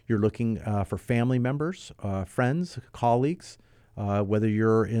 you're looking for family members, friends, colleagues, whether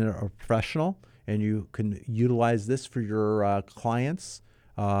you're in a professional and you can utilize this for your clients,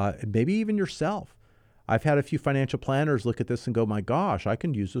 maybe even yourself. I've had a few financial planners look at this and go, my gosh, I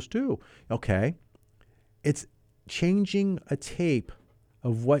can use this too. Okay. It's changing a tape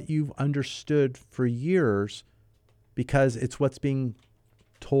of what you've understood for years because it's what's being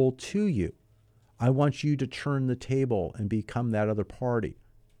told to you. I want you to turn the table and become that other party.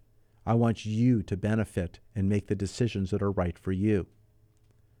 I want you to benefit and make the decisions that are right for you.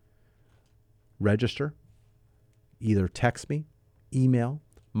 Register. Either text me, email,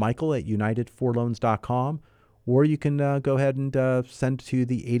 michael@unitedforloans.com, or you can go ahead and send to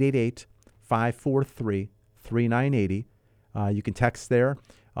the 888-543-3980. You can text there.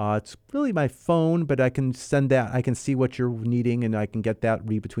 It's really my phone, but I can send that. I can see what you're needing, and I can get that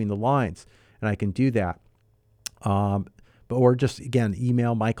read between the lines, and I can do that. Or just, again,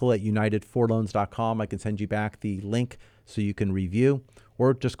 email michael@unitedforloans.com. I can send you back the link so you can review,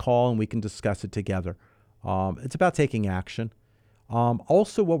 or just call and we can discuss it together. It's about taking action.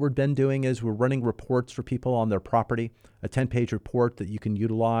 Also, what we've been doing is we're running reports for people on their property, a 10-page report that you can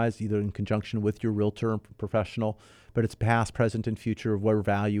utilize either in conjunction with your realtor and professional, but it's past, present, and future of where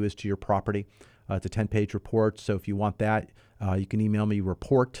value is to your property. It's a 10-page report, so if you want that, you can email me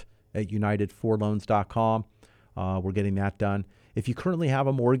report@unitedforloans.com. We're getting that done. If you currently have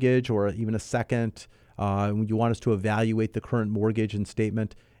a mortgage or even a second, and you want us to evaluate the current mortgage and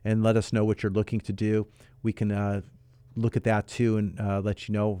statement and let us know what you're looking to do, we can look at that too and let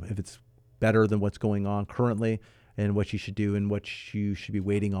you know if it's better than what's going on currently and what you should do and what you should be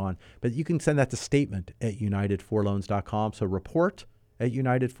waiting on. But you can send that to statement@unitedforloans.com. So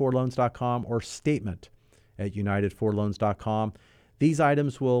report@unitedforloans.com or statement@unitedforloans.com. These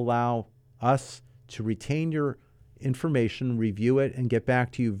items will allow us to retain your information, review it, and get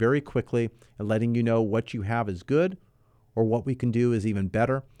back to you very quickly and letting you know what you have is good or what we can do is even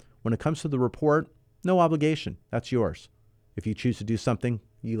better. When it comes to the report, no obligation. That's yours. If you choose to do something,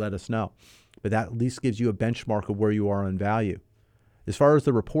 you let us know. But that at least gives you a benchmark of where you are in value. As far as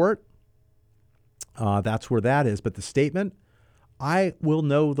the report, that's where that is. But the statement, I will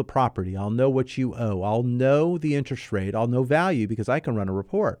know the property. I'll know what you owe. I'll know the interest rate. I'll know value because I can run a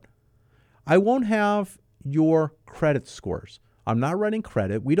report. I won't have your credit scores. I'm not running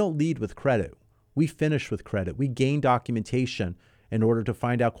credit. We don't lead with credit. We finish with credit. We gain documentation in order to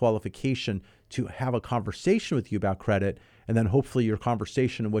find out qualification to have a conversation with you about credit, and then hopefully your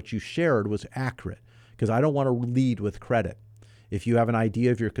conversation and what you shared was accurate, because I don't want to lead with credit. If you have an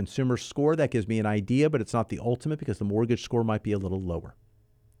idea of your consumer score, that gives me an idea, but it's not the ultimate because the mortgage score might be a little lower.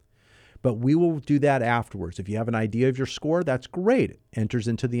 But we will do that afterwards. If you have an idea of your score, that's great. It enters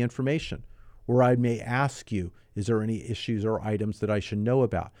into the information. Or I may ask you, is there any issues or items that I should know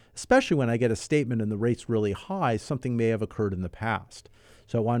about? Especially when I get a statement and the rate's really high, something may have occurred in the past.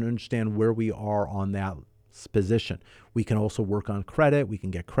 So I want to understand where we are on that position. We can also work on credit. We can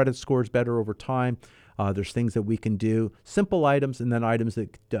get credit scores better over time. There's things that we can do, simple items, and then items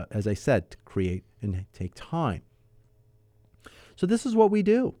that, as I said, create and take time. So this is what we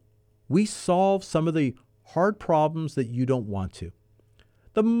do. We solve some of the hard problems that you don't want to.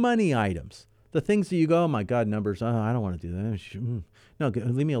 The money items. The things that you go, oh my God, numbers, I don't want to do that. No,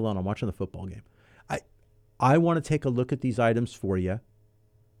 leave me alone. I'm watching the football game. I want to take a look at these items for you,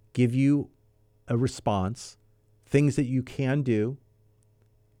 give you a response, things that you can do,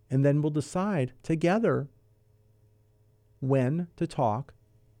 and then we'll decide together when to talk,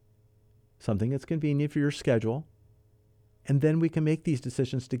 something that's convenient for your schedule, and then we can make these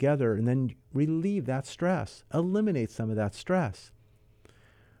decisions together and then relieve that stress, eliminate some of that stress.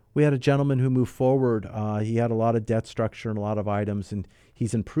 We had a gentleman who moved forward. He had a lot of debt structure and a lot of items, and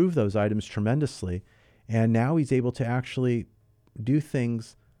he's improved those items tremendously. And now he's able to actually do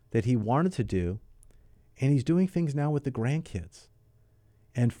things that he wanted to do. And he's doing things now with the grandkids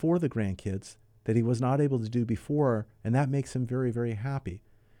and for the grandkids that he was not able to do before. And that makes him very, very happy.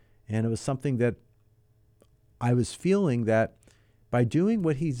 And it was something that I was feeling that by doing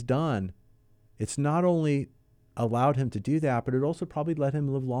what he's done, it's not only allowed him to do that, but it also probably let him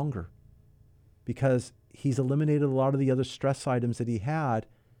live longer because he's eliminated a lot of the other stress items that he had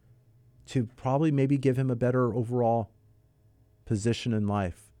to probably maybe give him a better overall position in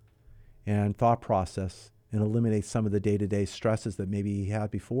life and thought process and eliminate some of the day-to-day stresses that maybe he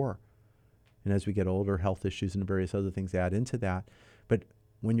had before. And as we get older, health issues and various other things add into that. But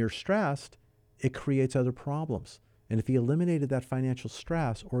when you're stressed, it creates other problems. And if he eliminated that financial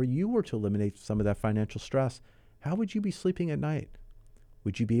stress, or you were to eliminate some of that financial stress, how would you be sleeping at night?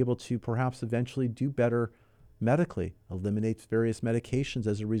 Would you be able to perhaps eventually do better medically, eliminate various medications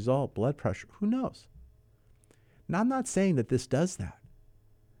as a result, blood pressure? Who knows? Now, I'm not saying that this does that,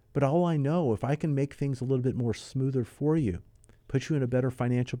 but all I know, if I can make things a little bit more smoother for you, put you in a better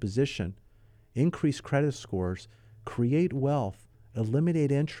financial position, increase credit scores, create wealth,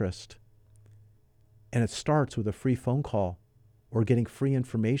 eliminate interest, and it starts with a free phone call or getting free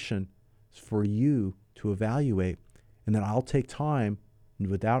information for you to evaluate, and then I'll take time and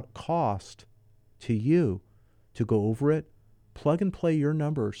without cost to you to go over it, plug and play your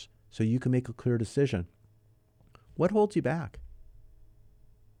numbers so you can make a clear decision. What holds you back?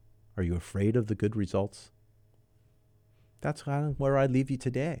 Are you afraid of the good results? That's kind of where I leave you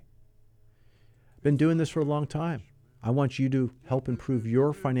today. Been doing this for a long time. I want you to help improve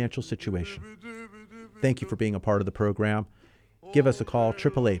your financial situation. Thank you for being a part of the program. Give us a call,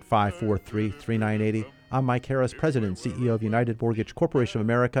 888-543-3980. I'm Mike Harris, President and CEO of United Mortgage Corporation of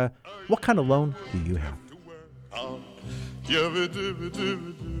America. What kind of loan do you have?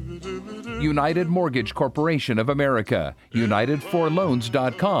 United Mortgage Corporation of America,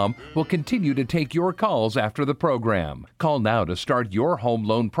 UnitedForLoans.com will continue to take your calls after the program. Call now to start your home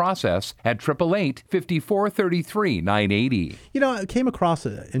loan process at 888-543-3980. I came across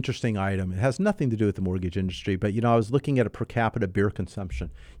an interesting item. It has nothing to do with the mortgage industry, but, I was looking at a per capita beer consumption.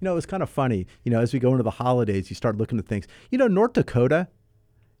 It was kind of funny. As we go into the holidays, you start looking at things. North Dakota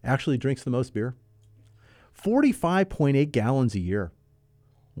actually drinks the most beer. 45.8 gallons a year.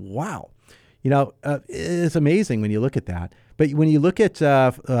 Wow. It's amazing when you look at that. But when you look at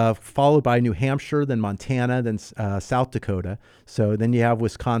followed by New Hampshire, then Montana, then South Dakota. So then you have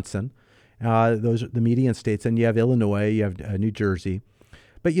Wisconsin. Those are the median states. And you have Illinois, you have New Jersey.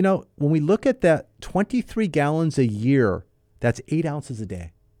 But, when we look at that 23 gallons a year, that's 8 ounces a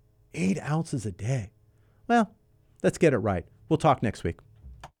day. 8 ounces a day. Well, let's get it right. We'll talk next week.